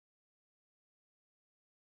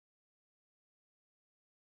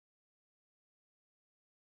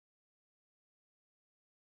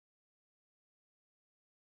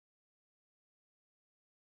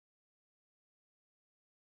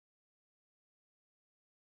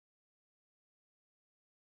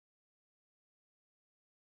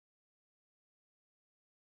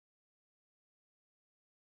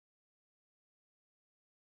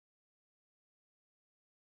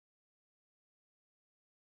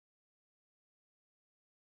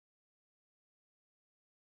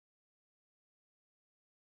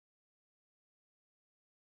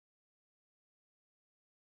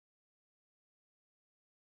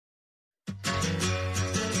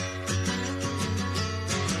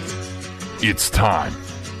It's time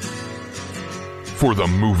for the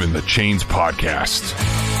Movin The Chains podcast.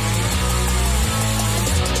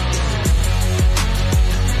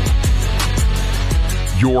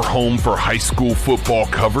 Your home for high school football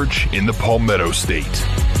coverage in the Palmetto State.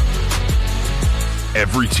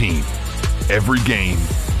 Every team, every game,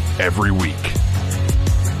 every week.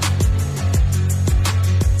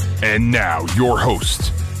 And now your hosts,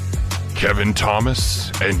 Kevin Thomas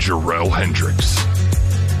and Jarrell Hendricks.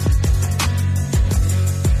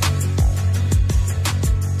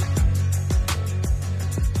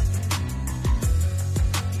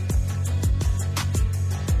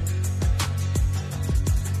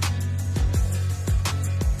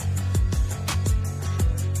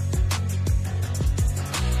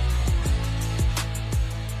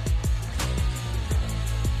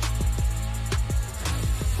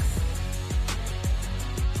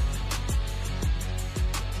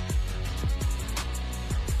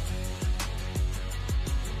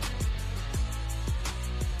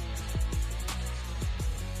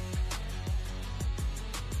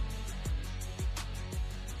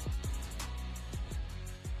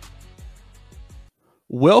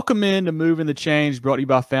 Welcome into Movin The Chains, brought to you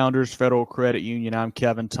by Founders Federal Credit Union. I'm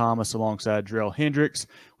Kevin Thomas alongside Jarrell Hendricks.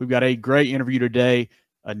 We've got a great interview today,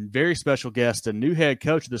 a very special guest, a new head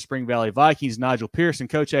coach of the Spring Valley Vikings, Nygel Pearson.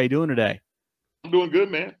 Coach, how you doing today? I'm doing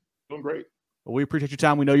good, man. Doing great. Well, we appreciate your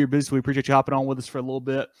time. We know you're busy, so we appreciate you hopping on with us for a little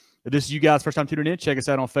bit. If this is you guys' first time tuning in, check us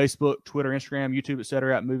out on Facebook, Twitter, Instagram, YouTube,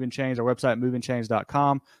 etc. at Movin Chains, our website,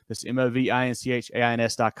 movinchains.com. That's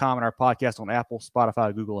MOVINCHAINS.com, and our podcast on Apple,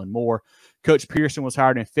 Spotify, Google, and more. Coach Pearson was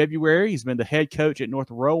hired in February. He's been the head coach at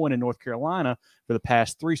North Rowan in North Carolina for the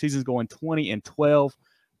past 3 seasons, going 20-12.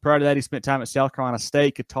 Prior to that, he spent time at South Carolina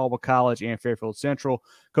State, Catawba College, and Fairfield Central.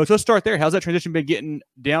 Coach, let's start there. How's that transition been getting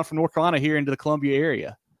down from North Carolina here into the Columbia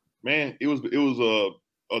area? Man, it was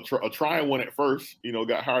a trying one at first. You know,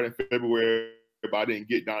 got hired in February, but I didn't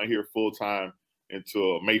get down here full time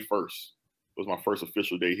until May 1st. It was my first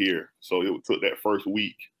official day here. So it took that first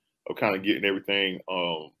week of kind of getting everything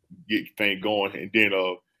going. And then,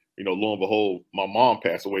 you know, lo and behold, my mom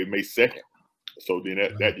passed away May 2nd. So then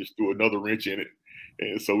that just threw another wrench in it.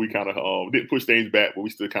 And so we kind of didn't push things back, but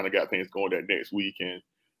we still kind of got things going that next week. And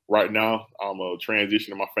right now, I'm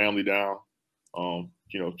transitioning my family down.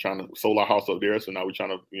 You know, trying to sold our house up there, so now we're trying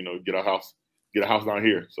to, you know, get a house down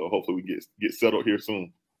here. So hopefully we get settled here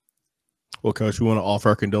soon. Well, Coach, we want to offer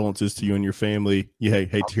our condolences to you and your family. You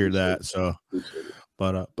hate to hear that. So,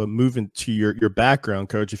 but moving to your background,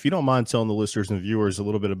 Coach, if you don't mind telling the listeners and viewers a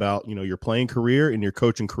little bit about, you know, your playing career and your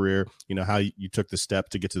coaching career, you know, how you took the step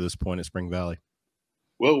to get to this point at Spring Valley.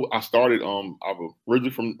 Well, I started. I'm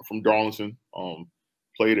originally from Darlington.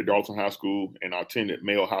 Played at Darlington High School, and I attended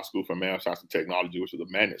Mayo High School for Math, Science, and Technology, which is a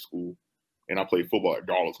magnet school. And I played football at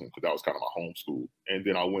Darlington because that was kind of my home school. And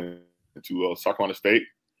then I went to South Carolina State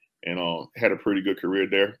and had a pretty good career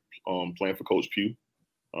there, playing for Coach Pew.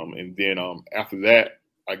 And then after that,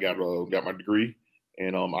 I got my degree,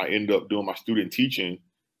 and I ended up doing my student teaching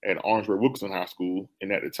at Orangeburg-Wilkinson High School.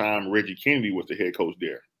 And at the time, Reggie Kennedy was the head coach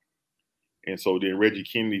there. And so then Reggie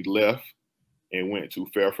Kennedy left and went to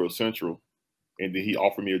Fairfield Central. And then he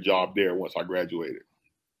offered me a job there once I graduated.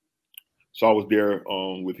 So I was there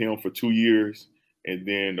with him for 2 years. And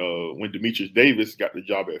then when Demetrius Davis got the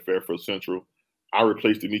job at Fairfield Central, I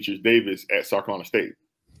replaced Demetrius Davis at South Carolina State.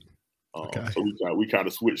 So we kind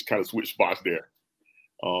of switched spots there.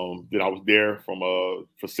 Then I was there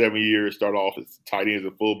for 7 years, started off as tight ends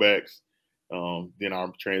and fullbacks. Then I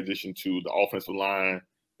transitioned to the offensive line,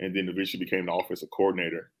 and then eventually became the offensive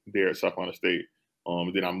coordinator there at South Carolina State.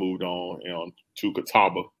 Then I moved on to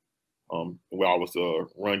Catawba, where I was a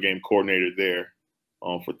run game coordinator there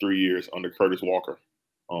for 3 years under Curtis Walker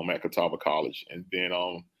at Catawba College. And then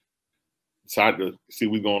decided to see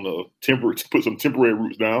we're going to put some temporary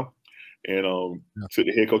roots down, and took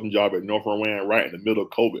the head coaching job at North Rowan right in the middle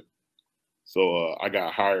of COVID. So I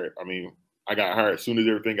got hired. I got hired as soon as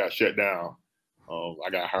everything got shut down.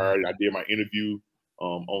 I got hired. I did my interview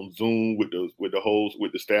on Zoom with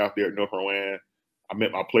the staff there at North Rowan. I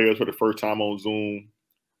met my players for the first time on Zoom.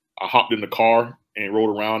 I hopped in the car and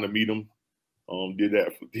rode around to meet them. Did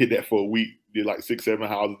that for a week. Did like 6-7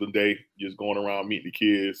 houses a day, just going around meeting the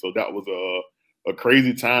kids. So that was a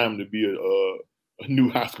crazy time to be a new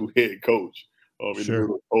high school head coach in the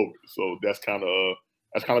middle of COVID. So that's kind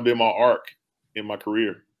of been my arc in my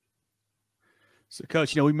career. So,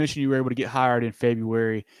 Coach, you know, we mentioned you were able to get hired in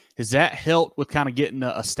February. Has that helped with kind of getting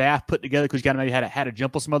a staff put together because you kind of maybe had to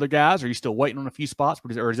jump with some other guys? Or are you still waiting on a few spots,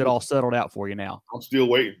 or is it all settled out for you now? I'm still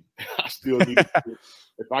waiting. I still need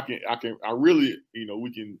if I can, I really, you know,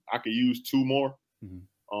 I can use 2 more.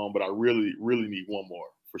 but I really need one more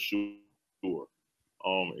for sure.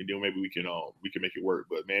 And then maybe we can make it work.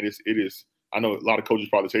 But man, it is. I know a lot of coaches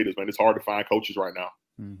probably say this, man. It's hard to find coaches right now,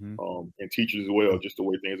 and teachers as well, just the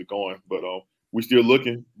way things are going. But we're still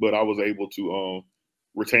looking. But I was able to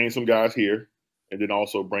retain some guys here, and then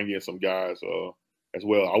also bring in some guys as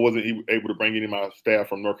well. I wasn't able to bring any of my staff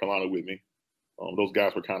from North Carolina with me. Those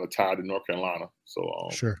guys were kind of tied to North Carolina, so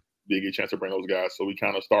sure, did get a chance to bring those guys. So we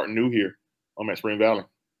kind of starting new here. I'm at Spring Valley.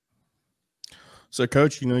 So,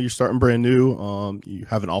 Coach, you're starting brand new. You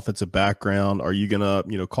have an offensive background. Are you gonna,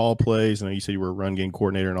 call plays? I know you said you were a run game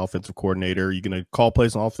coordinator and offensive coordinator. Are you gonna call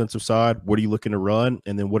plays on the offensive side? What are you looking to run?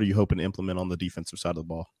 And then what are you hoping to implement on the defensive side of the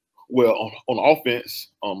ball? Well, on offense,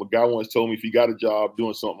 a guy once told me, if you got a job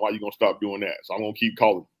doing something, why are you gonna stop doing that? So I'm gonna keep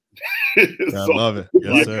calling. I love it.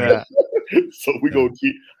 Yes, sir. So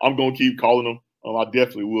I'm gonna keep calling them. I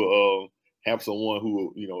definitely will have someone who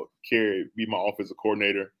will, be my offensive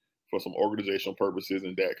coordinator for some organizational purposes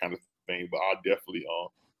and that kind of thing. But I'll definitely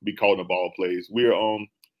be calling the ball plays. We're going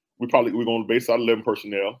to base out 11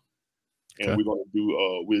 personnel, and we're going to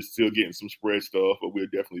do. We're still getting some spread stuff, but we'll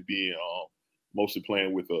definitely be mostly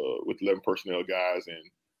playing with 11 personnel guys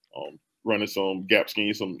and running some gap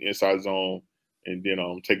schemes, some inside zone, and then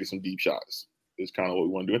taking some deep shots. It's kind of what we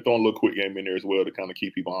want to do, and throwing a little quick game in there as well to kind of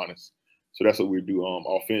keep people honest. So that's what we do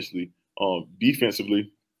offensively.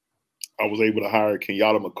 Defensively, I was able to hire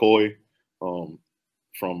Kenyatta McCoy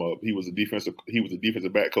he was a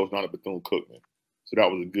defensive back coach down at Bethune-Cookman. So that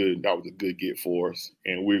was a good get for us.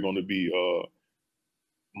 And we're going to be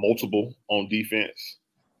multiple on defense.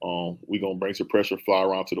 We're going to bring some pressure, fly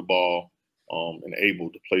around to the ball, and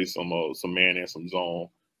able to play some man and some zone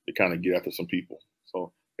to kind of get after some people.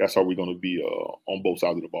 So that's how we're going to be on both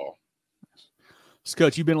sides of the ball. So,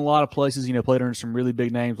 Coach, you've been in a lot of places, played under some really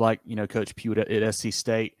big names like, Coach Pugh at SC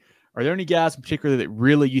State. Are there any guys in particular that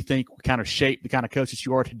really you think kind of shape the kind of coaches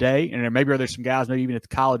you are today? And maybe are there some guys maybe even at the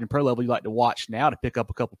college and pro level you like to watch now to pick up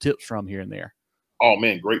a couple tips from here and there? Oh,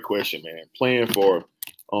 man, great question, man. Playing for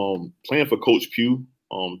Coach Pugh,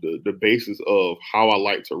 the basis of how I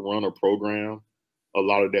like to run a program, a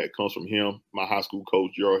lot of that comes from him, my high school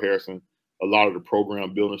coach, Gerald Harrison. A lot of the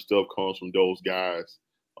program building stuff comes from those guys.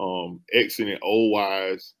 X and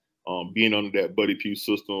O-wise, being under that Buddy Pugh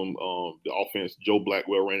system, the offense, Joe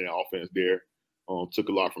Blackwell ran the offense there, took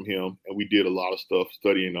a lot from him. And we did a lot of stuff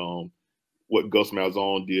studying what Gus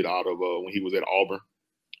Malzahn did out of when he was at Auburn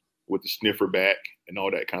with the sniffer back and all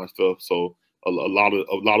that kind of stuff. So a lot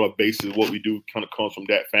of bases, what we do kind of comes from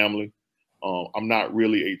that family. I'm not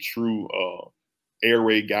really a true air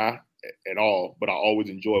raid guy at all, but I always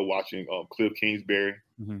enjoy watching Cliff Kingsbury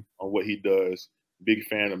on what he does. Big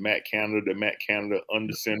fan of Matt Canada,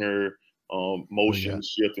 under center, motion,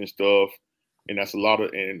 shifting stuff. And that's a lot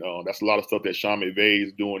of stuff that Sean McVay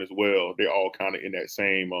is doing as well. They're all kind of in that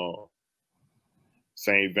same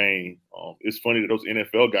vein. It's funny that those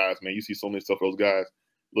NFL guys, man, you see so many stuff, those guys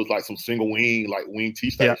look like some single wing, like wing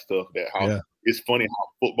T type stuff. It's funny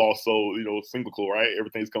how football's so, cyclical, right?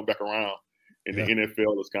 Everything's come back around. And the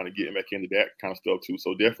NFL is kind of getting back into that kind of stuff too.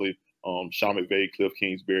 So definitely Sean McVay, Cliff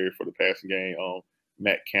Kingsbury for the passing game,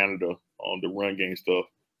 Matt Canada on the run game stuff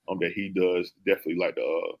that he does. Definitely like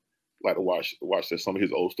to watch some of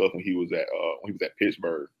his old stuff when he was at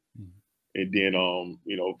Pittsburgh. And then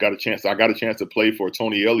I got a chance to play for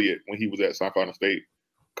Tony Elliott when he was at South Carolina State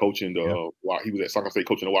coaching he was at South Carolina State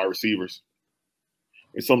coaching the wide receivers.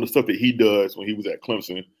 And some of the stuff that he does when he was at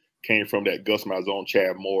Clemson came from that Gus Malzahn,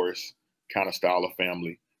 Chad Morris kind of style of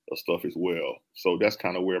family of stuff as well. So that's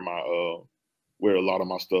kind of where where a lot of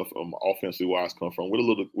my stuff offensively wise come from, with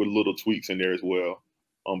a little tweaks in there as well.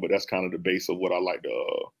 But that's kind of the base of what I like to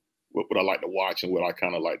what I like to watch and what I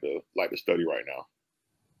kind of like to study right now.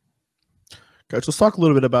 Coach, let's talk a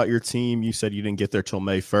little bit about your team. You said you didn't get there till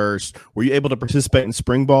May 1st. Were you able to participate in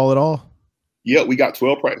spring ball at all? Yeah, we got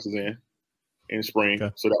 12 practices in spring.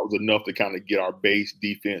 Okay. So that was enough to kind of get our base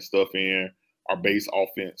defense stuff in, our base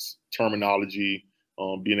offense terminology,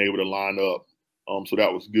 being able to line up. So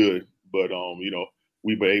that was good. But,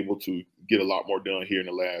 we were able to get a lot more done here in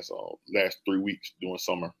the last 3 weeks during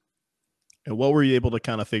summer. And what were you able to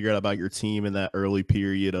kind of figure out about your team in that early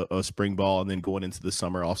period of spring ball and then going into the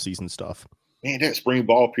summer off-season stuff? Man, that spring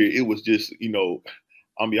ball period, it was just,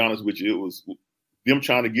 I'll be honest with you, it was them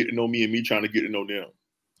trying to get to know me and me trying to get to know them.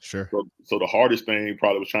 Sure. So the hardest thing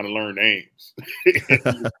probably was trying to learn names. That's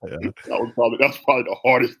probably the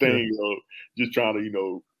hardest thing, just trying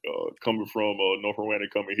to, coming from North Carolina,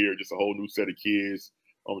 coming here, just a whole new set of kids,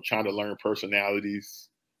 trying to learn personalities.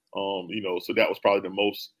 So that was probably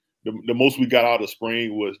the most we got out of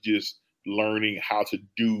spring was just learning how to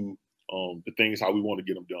do the things how we want to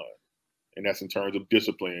get them done. And that's in terms of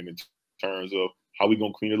discipline, in terms of how we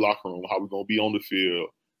going to clean the locker room, how we going to be on the field.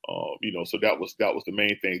 So that was the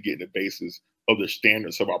main thing, getting the basis of the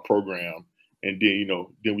standards of our program. And then,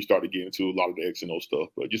 then we started getting into a lot of the X and O stuff,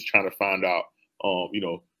 but just trying to find out,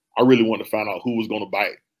 I really wanted to find out who was going to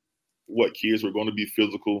bite, what kids were going to be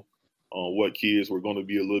physical, what kids were going to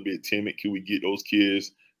be a little bit timid. Can we get those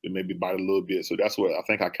kids to maybe bite a little bit? So that's what I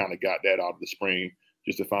think I kind of got that out of the spring,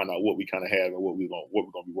 just to find out what we kind of have and what we're going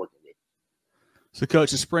to be working with. So,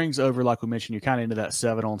 Coach, the spring's over, like we mentioned. You're kind of into that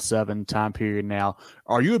 7-on-7 time period now.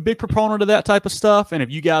 Are you a big proponent of that type of stuff? And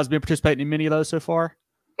have you guys been participating in many of those so far?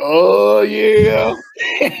 Oh yeah.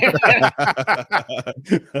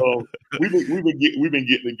 We've been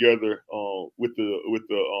getting together with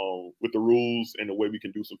the rules and the way we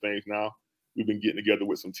can do some things now. We've been getting together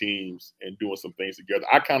with some teams and doing some things together.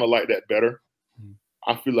 I kind of like that better.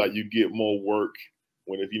 I feel like you get more work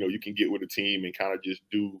when you can get with a team and kind of just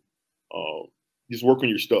do just work on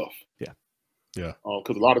your stuff. Yeah.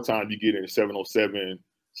 Because a lot of times you get in 7-on-7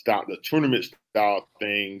 style, the tournament style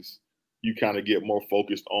things, you kind of get more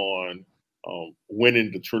focused on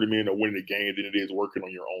winning the tournament or winning the game than it is working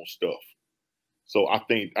on your own stuff. So I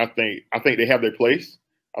think they have their place.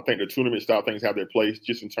 I think the tournament style things have their place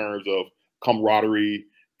just in terms of camaraderie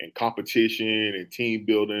and competition and team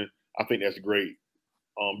building. I think that's great.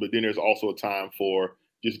 But then there's also a time for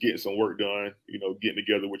just getting some work done, getting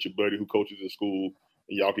together with your buddy who coaches at school,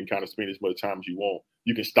 and y'all can kind of spend as much time as you want.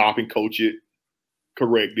 You can stop and coach it,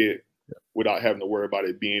 correct it, without having to worry about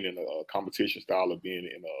it being in a competition style or being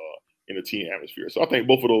in a team atmosphere. So I think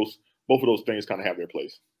both of those things kind of have their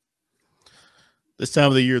place. This time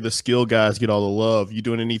of the year, the skill guys get all the love. You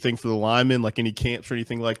doing anything for the linemen, like any camps or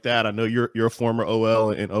anything like that? I know you're a former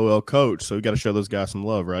OL and OL coach, so you got to show those guys some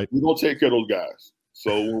love, right? We're gonna take care of those guys.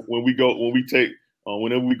 So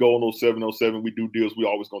whenever we go on those 7-on-7, we do deals. We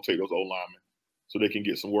always gonna take those old linemen so they can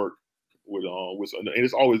get some work with. And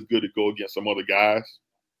it's always good to go against some other guys.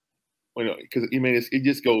 Because it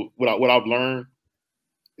just goes. What I've learned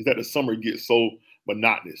is that the summer gets so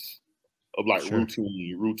monotonous of like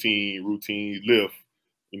routine, lift,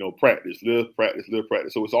 practice, lift,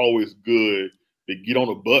 practice. So it's always good to get on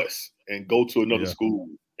a bus and go to another school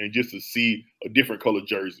and just to see a different color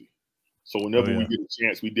jersey. So whenever we get a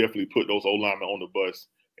chance, we definitely put those old linemen on the bus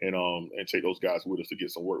and take those guys with us to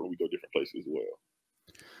get some work when we go different places as well.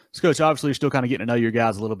 So, Coach, obviously you're still kind of getting to know your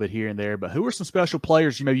guys a little bit here and there, but who are some special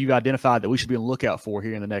players you've identified that we should be on the lookout for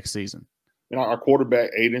here in the next season? Our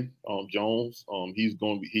quarterback, Aiden Jones,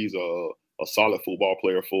 he's a solid football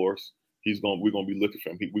player for us. We're going to be looking for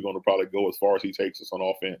him. We're going to probably go as far as he takes us on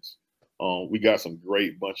offense. We got some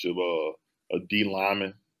great bunch of D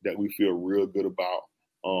linemen that we feel real good about.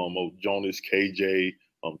 Jonas, KJ,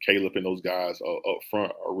 Caleb, and those guys up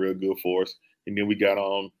front are real good for us. And then we got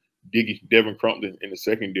Devin Crumpton in the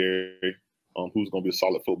secondary, who's going to be a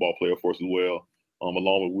solid football player for us as well.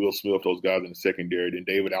 Along with Will Smith, those guys in the secondary. Then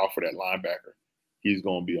David Alford at linebacker. He's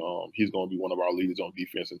going to be one of our leaders on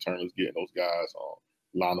defense in terms of getting those guys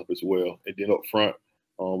line up as well. And then up front,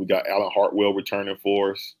 we got Alan Hartwell returning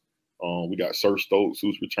for us. We got Sir Stokes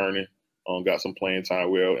who's returning. Got some playing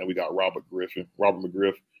time well, and we got Robert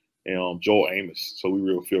McGriff, and Joel Amos. So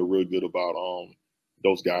we feel real good about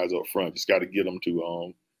those guys up front. Just got to get them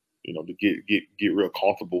to to get real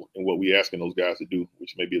comfortable in what we asking those guys to do,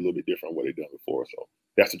 which may be a little bit different than what they've done before. So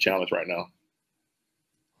that's the challenge right now.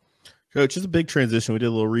 Coach, it's a big transition. We did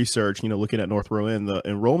a little research, looking at North Rowan. The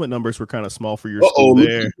enrollment numbers were kind of small for your school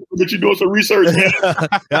there. But you're doing some research.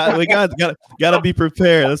 We got to be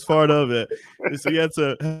prepared. That's part of it. So you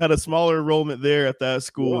had a smaller enrollment there at that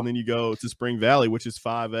school, and then you go to Spring Valley, which is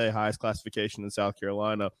 5A, highest classification in South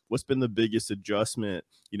Carolina. What's been the biggest adjustment,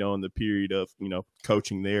 in the period of,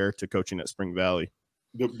 coaching there to coaching at Spring Valley?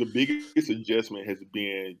 The biggest adjustment has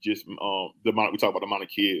been just we talk about the amount of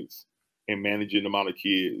kids. And managing the amount of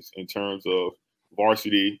kids in terms of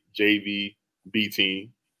varsity, JV, B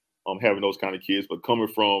team, having those kind of kids, but coming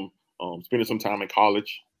from spending some time in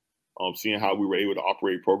college, seeing how we were able to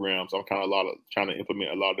operate programs, I'm kind of trying to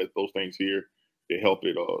implement a lot of those things here to help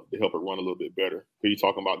it run a little bit better. So you're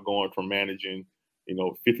talking about going from managing,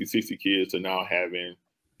 50, 60 kids to now having,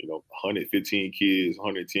 115 kids,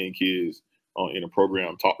 110 kids in a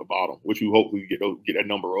program top to bottom, which we hope we get that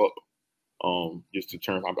number up. Just to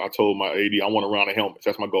turn, I told my AD I want a round of helmets.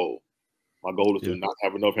 That's my goal. My goal is to not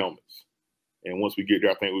have enough helmets. And once we get there,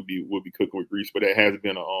 I think we'll be cooking with grease. But that has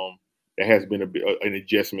been an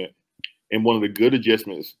adjustment. And one of the good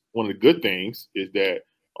adjustments, one of the good things is that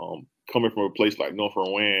coming from a place like North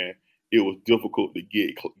Rowan, it was difficult to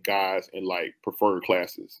get guys in like preferred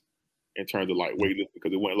classes. in terms of like weightlifting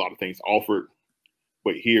because there weren't a lot of things offered.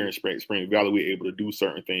 But here in Spring Valley, we're able to do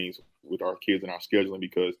certain things with our kids and our scheduling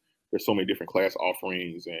because there's so many different class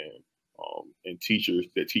offerings and teachers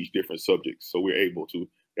that teach different subjects. So we're able to.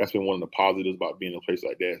 That's been one of the positives about being in a place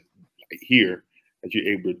like that here, that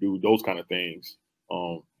you're able to do those kind of things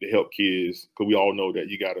to help kids. Because we all know that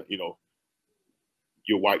you got to,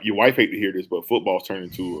 your wife hate to hear this, but football's turned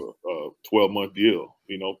into a 12-month deal.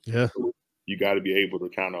 Yeah. So you got to be able to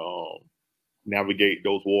kind of navigate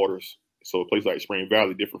those waters. So a place like Spring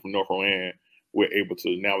Valley, different from North Rowan, we're able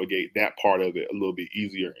to navigate that part of it a little bit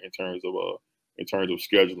easier in terms of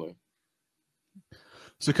scheduling.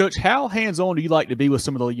 So, Coach, how hands-on do you like to be with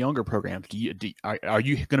some of the younger programs? Are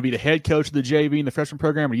you going to be the head coach of the JV and the freshman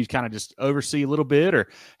program, or you kind of just oversee a little bit, or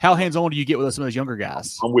how hands-on do you get with some of those younger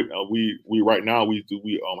guys? I'm with we right now we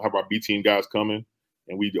have our B team guys coming,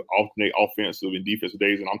 and we do alternate offensive and defensive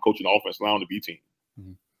days, and I'm coaching the offense now on the B team.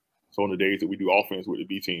 Mm-hmm. So on the days that we do offense with the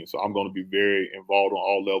B team, so I'm going to be very involved on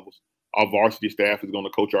all levels. Our varsity staff is going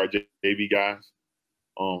to coach our JV guys.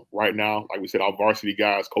 Right now, like we said, our varsity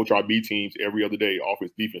guys coach our B teams every other day,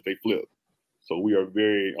 offense, defense, they flip. So we are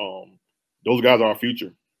very, those guys are our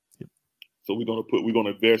future. Yep. So we're going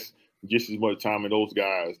to invest just as much time in those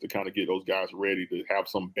guys to kind of get those guys ready to have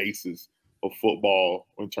some basis of football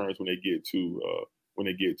in terms when they get to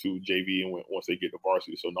JV and once they get to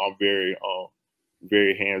varsity. So now I'm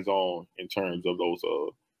very hands-on in terms of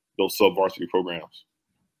those sub-varsity programs.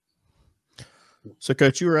 So,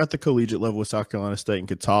 Coach, you were at the collegiate level with South Carolina State and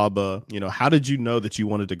Catawba. How did you know that you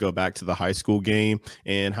wanted to go back to the high school game,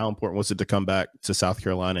 and how important was it to come back to South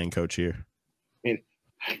Carolina and coach here? And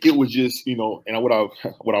it was just, and what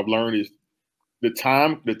I've learned is the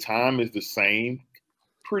time is the same,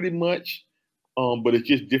 pretty much, but it's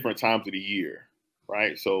just different times of the year,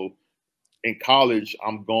 right? So, in college,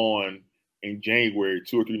 I'm gone in January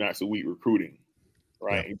 2 or 3 nights a week recruiting,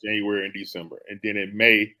 right? Yeah. In January and December, and then in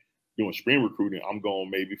May, doing spring recruiting, I'm going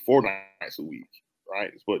maybe 4 nights a week, right?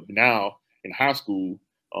 But now in high school,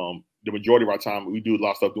 the majority of our time, we do a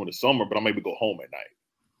lot of stuff during the summer, but I'm able to go home at night.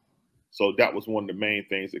 So that was one of the main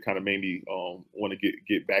things that kind of made me want to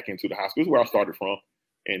get back into the high school. This is where I started from.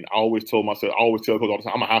 And I always tell coach all the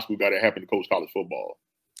time, I'm a high school guy that happened to coach college football.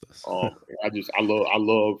 I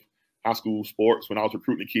love high school sports. When I was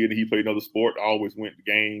recruiting a kid and he played another sport, I always went to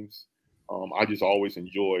games. I just always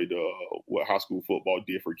enjoyed what high school football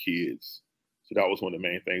did for kids. So that was one of the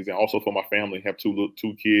main things. And also for my family, have two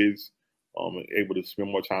kids, able to spend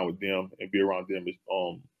more time with them and be around them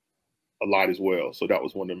a lot as well. So that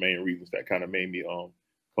was one of the main reasons that kind of made me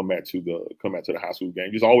come back to the high school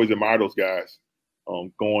game. Just always admire those guys,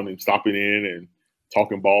 going and stopping in and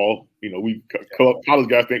talking ball. We college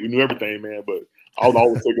guys think we knew everything, man, but I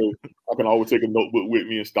can always take a notebook with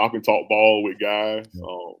me and stop and talk ball with guys.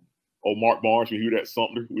 Mark Barnes, when he was at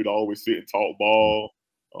Sumter, we'd always sit and talk ball.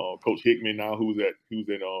 Coach Hickman now, who's at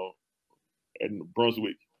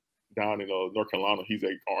Brunswick down in North Carolina. He's at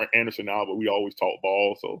Anderson now, but we always talk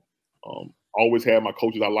ball. So always have my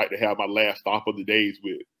coaches I like to have my last stop of the days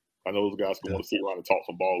with. I know those guys can want to sit around and talk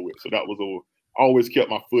some ball with. So that was I always kept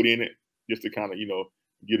my foot in it just to kind of,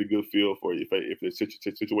 get a good feel for if the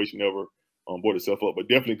situation ever brought itself up. But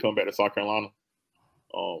definitely come back to South Carolina.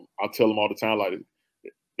 I tell them all the time, like,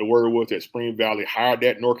 the word was that Spring Valley hired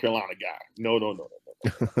that North Carolina guy. No.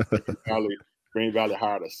 Spring Valley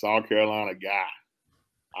hired a South Carolina guy.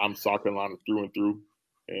 I'm South Carolina through and through,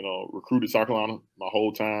 and recruited South Carolina my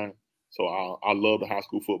whole time. So I love the high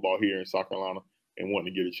school football here in South Carolina and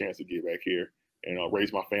wanting to get a chance to get back here and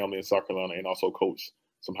raise my family in South Carolina and also coach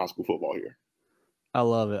some high school football here. I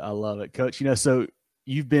love it, Coach. So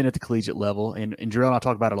you've been at the collegiate level, and Jarrell and I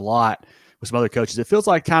talk about it a lot with some other coaches. It feels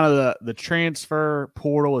like kind of the transfer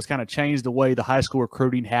portal has kind of changed the way the high school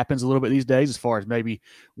recruiting happens a little bit these days, as far as maybe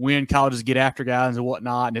when colleges get after guys and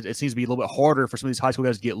whatnot. And it seems to be a little bit harder for some of these high school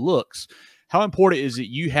guys to get looks. How important is it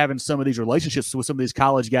you having some of these relationships with some of these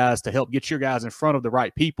college guys to help get your guys in front of the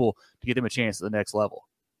right people to get them a chance at the next level?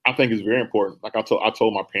 I think it's very important. Like I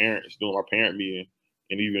told my parents during my parent meeting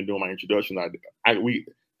and even during my introduction,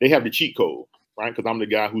 they have the cheat code, right? Because I'm the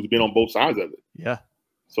guy who's been on both sides of it. Yeah.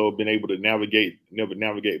 So been able to navigate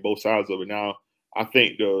both sides of it. Now, I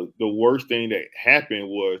think the worst thing that happened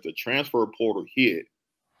was the transfer portal hit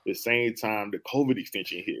the same time the COVID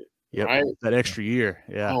extension hit. Yep, right? That extra year.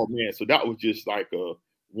 Yeah. Oh man. So that was just like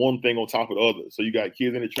one thing on top of the other. So you got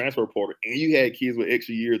kids in the transfer portal and you had kids with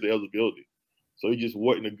extra years of eligibility. So it just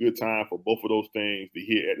wasn't a good time for both of those things to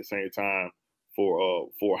hit at the same time for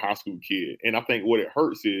a high school kid. And I think what it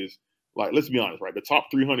hurts is, like, let's be honest, right? The top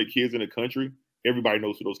 300 kids in the country, everybody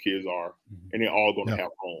knows who those kids are, and they're all going to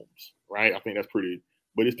have homes, right? I think that's pretty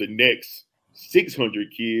but it's the next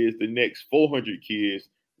 600 kids, the next 400 kids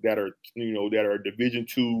that are, that are Division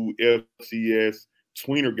II, FCS,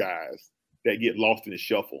 tweener guys that get lost in the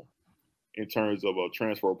shuffle in terms of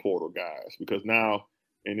transfer portal guys. Because now,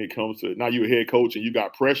 and it comes to, now you're a head coach and you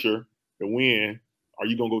got pressure to win. Are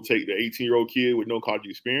you going to go take the 18-year-old kid with no college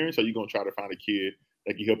experience? Or are you going to try to find a kid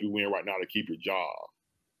that can help you win right now to keep your job?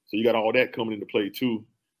 So you got all that coming into play too,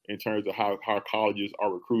 in terms of how colleges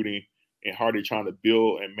are recruiting and how they're trying to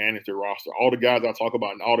build and manage their roster. All the guys I talk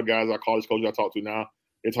about and all the guys, our college coaches I talk to now,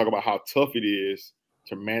 they talk about how tough it is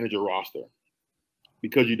to manage a roster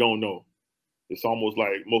because you don't know. It's almost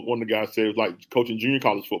like one of the guys said, it was like coaching junior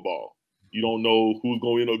college football. You don't know who's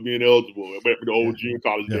going to end up being eligible. The old junior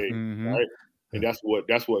college days, right? And that's what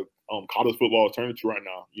college football is turning to right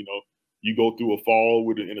now. You go through a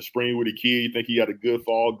fall in a spring with a kid. You think he had a good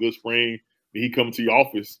fall, good spring. Then he comes to your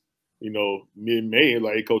office, mid-May, and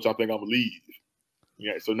like, hey, coach, I think I'm gonna leave.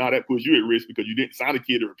 Yeah. So now that puts you at risk because you didn't sign a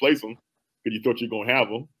kid to replace him because you thought you're gonna have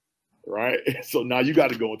him, right? So now you got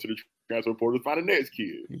to go into the transfer portal to find the next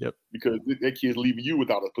kid. Yep. Because that kid's leaving you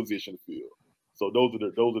without a position to fill. So those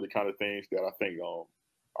are the kind of things that I think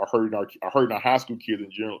are hurting our high school kids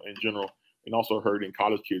in general, and also hurting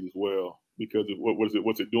college kids as well. Because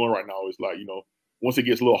what's it doing right now is like, once it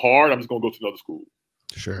gets a little hard, I'm just gonna go to another school.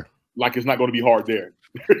 Sure. Like it's not going to be hard there.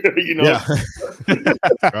 Yeah.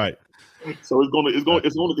 Right. So it's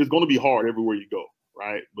going to be hard everywhere you go,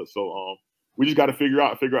 right? But so we just got to figure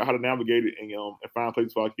out how to navigate it and find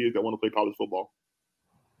places for our kids that want to play college football.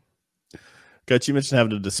 Coach, you mentioned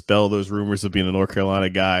having to dispel those rumors of being a North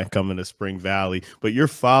Carolina guy coming to Spring Valley, but you're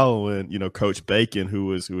following, Coach Bacon, who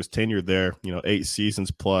was tenured there, 8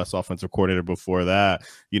 seasons plus, offensive coordinator before that.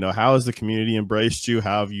 How has the community embraced you?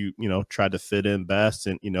 How have you, tried to fit in best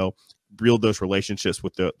and, build those relationships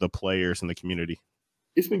with the players and the community?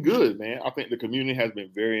 It's been good, man. I think the community has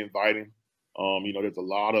been very inviting. There's a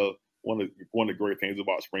lot of one of the great things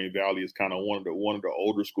about Spring Valley is kind of one of the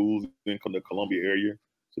older schools in the Columbia area.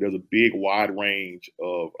 So there's a big, wide range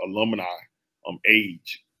of alumni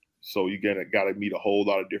age. So you got to meet a whole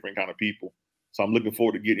lot of different kind of people. So I'm looking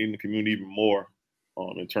forward to getting in the community even more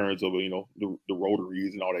in terms of, the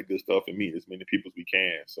Rotaries and all that good stuff and meeting as many people as we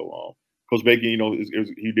can. So Coach Bacon,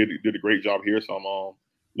 he did a great job here. So I'm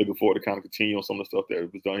looking forward to kind of continue on some of the stuff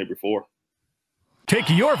that was done here before. Take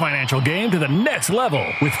your financial game to the next level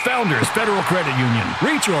with Founders Federal Credit Union.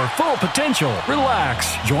 Reach your full potential.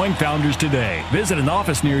 Relax. Join Founders today. Visit an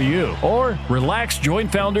office near you or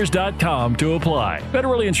relaxjoinfounders.com to apply.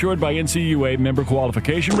 Federally insured by NCUA, member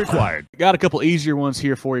qualification required. Got a couple easier ones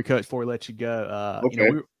here for you, Coach, before we let you go.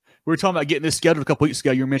 Okay. We were talking about getting this scheduled a couple weeks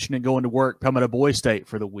ago. You were mentioning going to work, coming to Boys State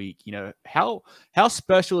for the week. How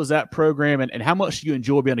special is that program, and how much do you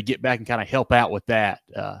enjoy being able to get back and kind of help out with that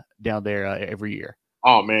down there every year?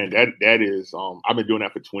 Oh man, that is I've been doing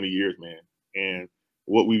that for 20 years, man. And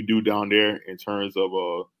what we do down there in terms of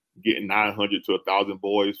getting 900 to 1,000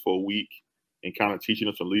 boys for a week and kind of teaching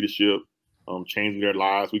them some leadership, changing their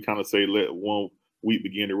lives. We kind of say let one week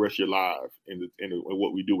begin the rest of your life, and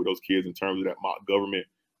what we do with those kids in terms of that mock government.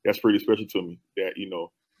 That's pretty special to me. That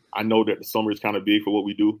I know that the summer is kind of big for what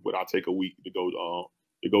we do, but I'll take a week to go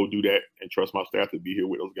do that and trust my staff to be here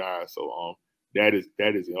with those guys. So that is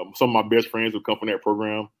some of my best friends who come from that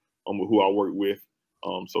program, who I work with.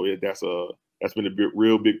 So that's been a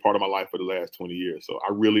real big part of my life for the last 20 years. So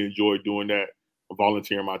I really enjoy doing that,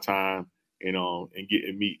 volunteering my time, and getting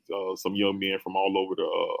to meet some young men from all over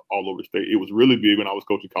the state. It was really big when I was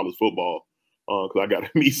coaching college football. Because I got to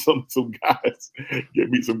meet some guys,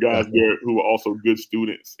 there who are also good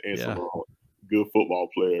students and some good football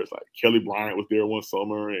players. Like Kelly Bryant was there one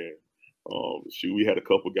summer, and we had a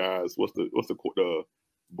couple guys. What's the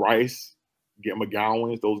Bryce,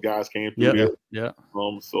 McGowan's? Those guys came through there. Yeah.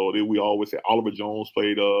 So then we always had Oliver Jones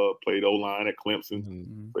played O-line at Clemson.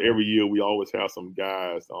 Mm-hmm. So every year we always have some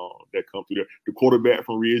guys that come through there. The quarterback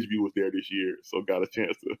from Ridgeview was there this year, so got a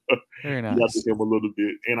chance to Very nice. Got to him a little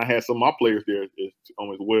bit. And I had some of my players there as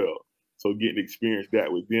well. So getting to experience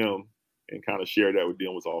that with them and kind of share that with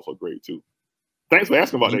them was also great too. Thanks for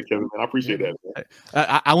asking about that, Kevin. Man. I appreciate that.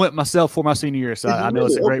 Man. I went myself for my senior year, so I know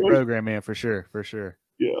it's a great program, man, for sure.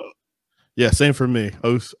 Yeah. Yeah, same for me.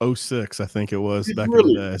 06, I think it was back in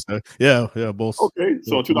the day. So, yeah, both. Okay,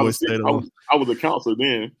 so in 2006, I was a counselor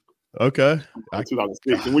then. Okay,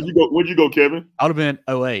 2006. And when'd you go, Kevin? I would have been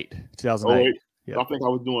 08, 2008. 08. Yep. I think I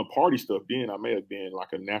was doing party stuff then. I may have been like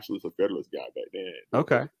a nationalist or federalist guy back then.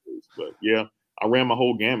 Okay, but yeah, I ran my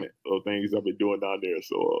whole gamut of things I've been doing down there.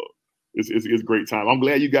 So it's a great time. I'm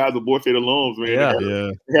glad you guys are Boys State alums, man.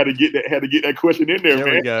 Yeah. Had to get that question in there, man.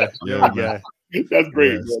 There we go. That's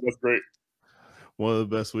great. Yeah. That's great. One of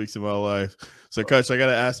the best weeks of my life. So, Coach, I got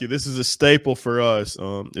to ask you. This is a staple for us.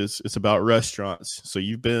 It's about restaurants. So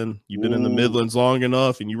you've been in the Midlands long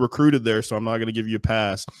enough, and you recruited there. So I'm not going to give you a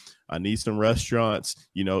pass. I need some restaurants,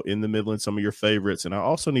 in the Midlands, some of your favorites, and I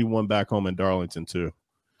also need one back home in Darlington too.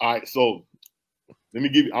 All right, so let me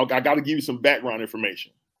give you. I got to give you some background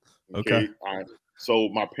information. Okay. All right. So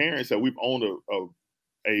my parents said we've owned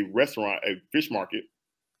a restaurant, a fish market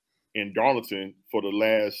in Darlington for the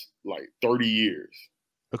last 30 years.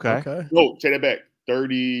 Okay. No, take that back.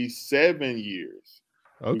 37 years.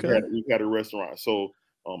 Okay. We've had a restaurant. So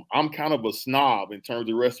I'm kind of a snob in terms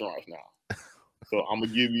of restaurants now. So I'm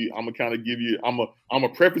gonna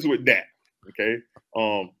preface with that. Okay.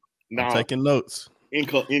 Now I'm taking notes. In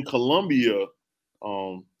Columbia,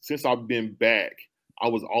 since I've been back, I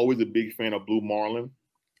was always a big fan of Blue Marlin.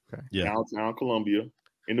 Okay. Yeah. Downtown Columbia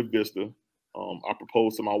in the Vista. I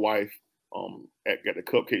proposed to my wife at the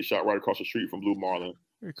cupcake shop right across the street from Blue Marlin.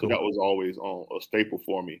 Very So cool. that was always a staple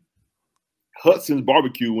for me. Hudson's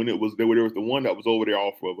Barbecue, when there was the one that was over there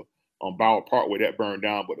off of Bauer Parkway, that burned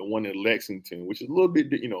down, but the one in Lexington, which is a little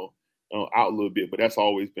bit, out a little bit, but that's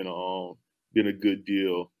always been a good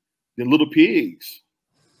deal. Then Little Pigs.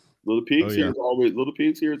 Little Pigs here is always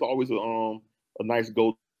a nice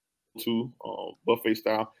go-to buffet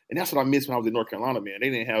style, and that's what I missed when I was in North Carolina, man. They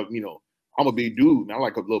didn't have, I'm a big dude, man. I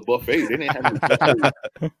like a little buffet. They didn't have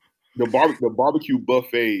the barbecue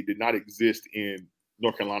buffet did not exist in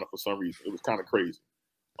North Carolina for some reason. It was kind of crazy.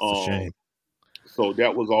 It's a shame. So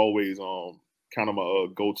that was always kind of my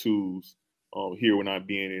go-tos here when I'm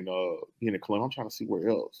being in Columbia. I'm trying to see where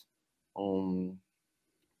else. Blue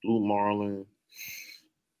Marlin.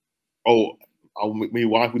 Oh, me and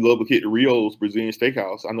wife, we love to hit the Rio's Brazilian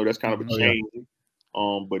Steakhouse. I know that's kind of a chain,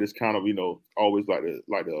 but it's kind of always like to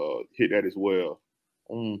hit that as well.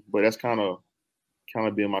 But that's kind of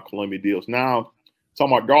been my Columbia deals. Now,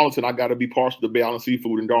 talking about Darlington, I got to be partial to Bay Island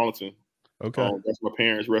Seafood in Darlington. Okay, that's my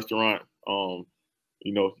parents' restaurant.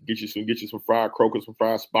 Get you some fried croakers, some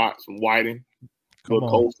fried spots, some whiting, little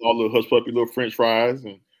coleslaw, little hush puppy, little French fries,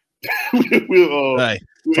 and hey,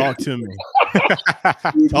 talk to me.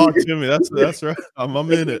 Talk to me. That's right. I'm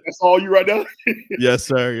in it. That's all you right now. Yes,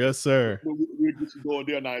 sir. Yes, sir. We'll get you going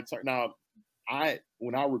there now. Now,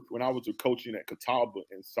 when I was coaching at Catawba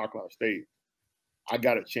in South Carolina State, I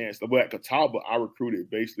got a chance. But at Catawba, I recruited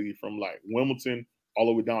basically from Wilmington all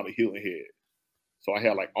the way down to Hilton Head. So I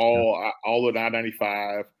had all of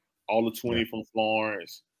 995, all the 20 from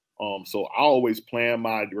Florence. So I always plan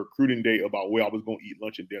my recruiting day about where I was going to eat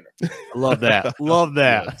lunch and dinner. Love that. Love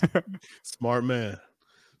that. Smart man.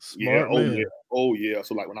 Smart man. Oh yeah.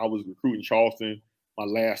 So when I was recruiting Charleston, my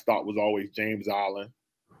last stop was always James Island,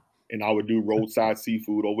 and I would do roadside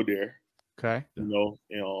seafood over there. Okay. And then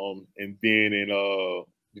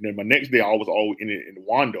then my next day I was always in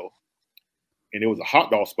Wando, and there was a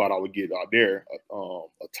hot dog spot I would get out there,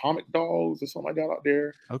 Atomic Dogs or something like that out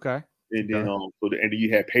there. Okay. And then and then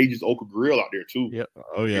you had Page's Oka Grill out there too. Yep.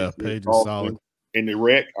 Oh yeah, Page is solid. And the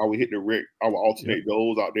wreck, I would hit the wreck. I would alternate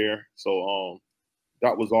those out there. So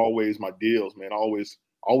that was always my deals, man. I always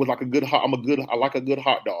like a good hot. I like a good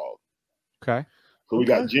hot dog. Okay. So we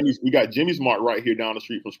got Jimmy's Mart right here down the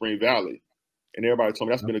street from Spring Valley, and everybody told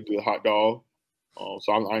me that's been a good hot dog.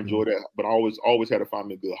 So I enjoy that. But I always had to find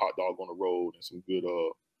me a good hot dog on the road and some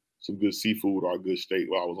good seafood or a good steak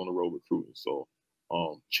while I was on the road recruiting. So.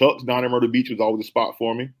 Chuck's down in Myrtle Beach was always a spot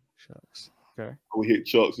for me. Chuck's. Okay. I would hit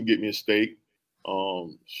Chuck's and get me a steak.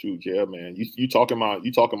 Shoot, yeah, man. You talking my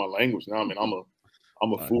language now, man. I'm a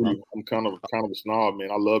foodie. I'm kind of a snob, man.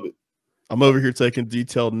 I love it. I'm over here taking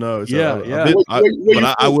detailed notes. Yeah. Where you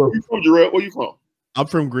from, Jarrell? Where you from? I'm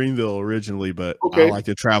from Greenville originally, but okay. I like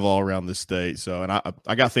to travel all around the state. So, and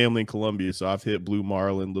I got family in Columbia, so I've hit Blue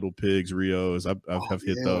Marlin, Little Pigs, Rios. I've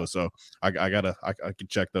hit those, so I can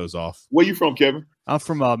check those off. Where you from, Kevin? I'm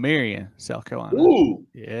from Marion, South Carolina. Ooh,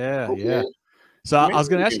 yeah, okay. yeah. So I was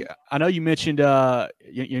going to ask you. I know you mentioned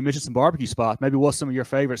you mentioned some barbecue spots. Maybe what's some of your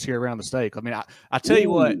favorites here around the state? I mean, I tell you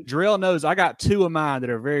what, Jarrell knows I got two of mine that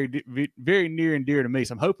are very very near and dear to me.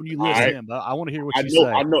 So I'm hoping you list them. But I want to hear what you say.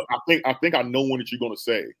 I know. I think I know one that you're going to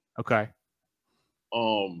say. Okay.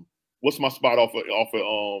 What's my spot off of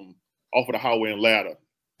the highway and ladder?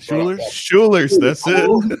 Schuler's. That's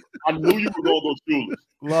it. I knew you were going to go Schuler's.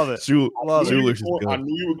 Love it. Schuler's. I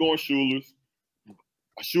knew you were going Schuler's.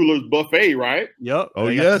 Schuler's buffet, right? Yep. Oh,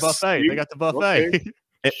 yes. They got the buffet. Okay.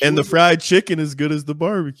 And the fried chicken is good as the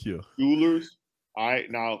barbecue. Schuler's. All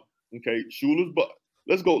right, now, okay, Schuler's, but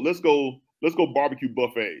let's go barbecue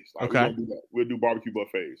buffets. Right, okay. We'll do barbecue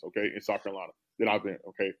buffets, okay, in South Carolina that I've been,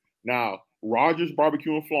 okay. Now, Rogers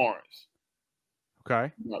Barbecue in Florence.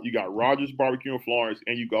 Okay. You got Rogers Barbecue in Florence,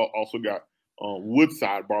 and you also got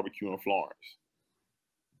Woodside Barbecue in Florence.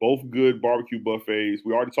 Both good barbecue buffets.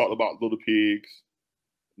 We already talked about Little Pigs.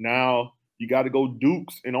 Now you got to go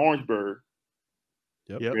Duke's in Orangeburg.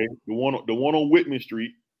 Yep. Okay? The one on Whitman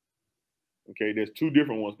Street. Okay, there's two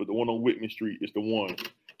different ones, but the one on Whitman Street is the one.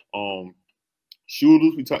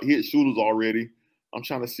 Shooters, we hit Shooters already. I'm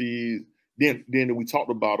trying to see. Then we talked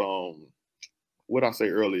about what I say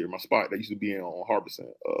earlier, my spot that used to be on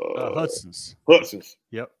Harbison. Hudson's.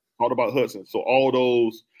 Yep. Talked about Hudson. So all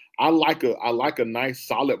those, I like a nice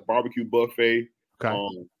solid barbecue buffet.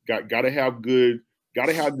 Okay. Gotta have good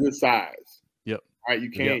size. Yep. Right.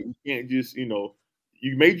 You can't just,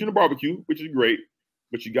 you major in the barbecue, which is great,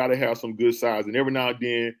 but you gotta have some good size. And every now and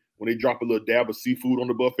then when they drop a little dab of seafood on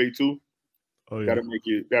the buffet too, gotta make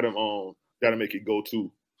it go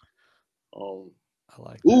too. I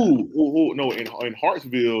like that. No, in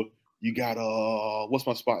Hartsville, you got what's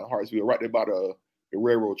my spot in Hartsville? Right there by the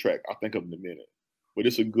railroad track. I'll think of it in a minute. But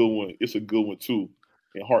it's a good one. It's a good one too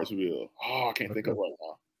in Hartsville. I can't think of it right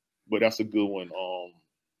now. But that's a good one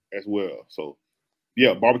as well. So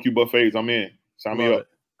yeah, barbecue buffets, I'm in. Sign me up.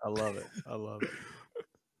 I love it.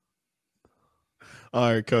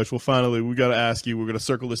 All right, Coach. Well, finally, we got to ask you, we're going to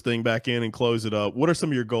circle this thing back in and close it up. What are some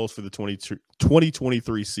of your goals for the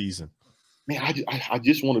 2023 season? Man, I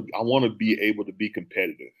just want to be able to be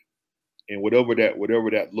competitive, and whatever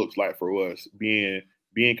that looks like for us, being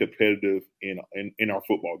competitive in our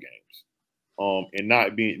football games, and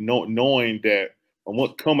not knowing that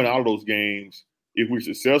what's coming out of those games, if we're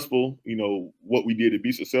successful, what we did to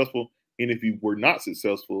be successful, and if we were not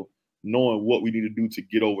successful, knowing what we need to do to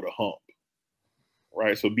get over the hump,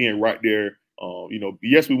 right? So being right there,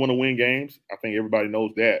 yes, we want to win games. I think everybody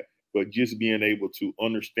knows that, but just being able to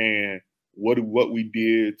understand what we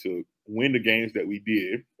did to win the games that we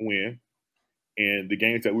did win, and the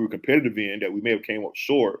games that we were competitive in that we may have came up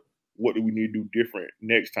short, what do we need to do different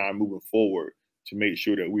next time moving forward to make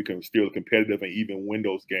sure that we can still competitive and even win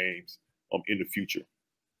those games in the future.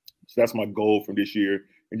 So that's my goal from this year,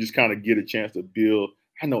 and just kind of get a chance to build.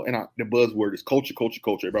 I know, and the buzzword is culture.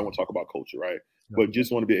 Everybody want to talk about culture, right? But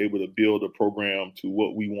just want to be able to build a program to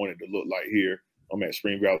what we want it to look like here at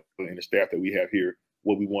Spring Valley, and the staff that we have here,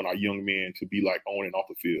 what we want our young men to be like on and off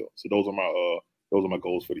the field. So those are my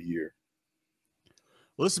goals for the year.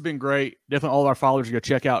 Well, this has been great. Definitely all of our followers go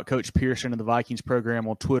check out Coach Pearson and the Vikings program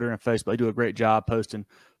on Twitter and Facebook. They do a great job posting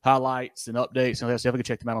highlights and updates. And definitely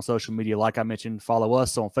check them out on social media. Like I mentioned, follow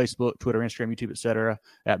us on Facebook, Twitter, Instagram, YouTube, etc.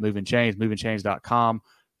 at Movin Chains, movinchains.com.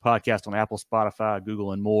 Podcast on Apple, Spotify,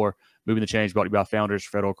 Google, and more. Movin The Chains brought to you by Founders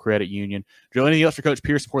Federal Credit Union. Joe, anything else for Coach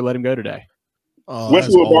Pearson before we let him go today?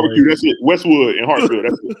 Westwood Barbecue, that's it. Westwood in Hartsville,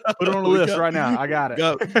 that's it. Put it on the list right now. I got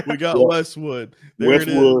it. We got Westwood.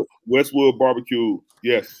 Westwood Barbecue.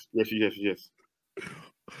 Yes.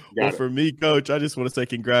 Well, for me, Coach, I just want to say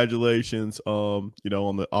congratulations, on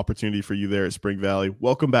the opportunity for you there at Spring Valley.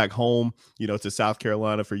 Welcome back home, to South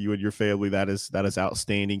Carolina for you and your family. That is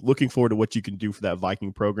outstanding. Looking forward to what you can do for that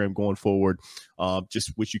Viking program going forward.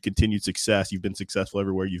 Just wish you continued success. You've been successful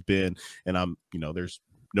everywhere you've been, and there's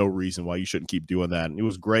no reason why you shouldn't keep doing that. And it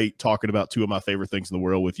was great talking about two of my favorite things in the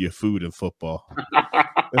world with you, food and football.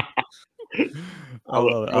 I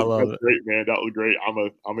love it. Great, man. That was great.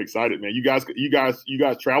 I'm excited, man. You guys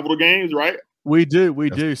travel to games, right? We do.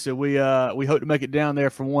 So we hope to make it down there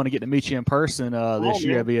for one to get to meet you in person this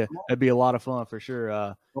year. It'd be a lot of fun for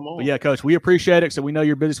sure. But yeah, Coach, we appreciate it. So we know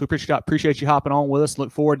you're busy. So we appreciate you hopping on with us.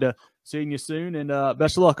 Look forward to seeing you soon, and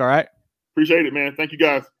best of luck. All right. Appreciate it, man. Thank you,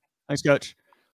 guys. Thanks, Coach.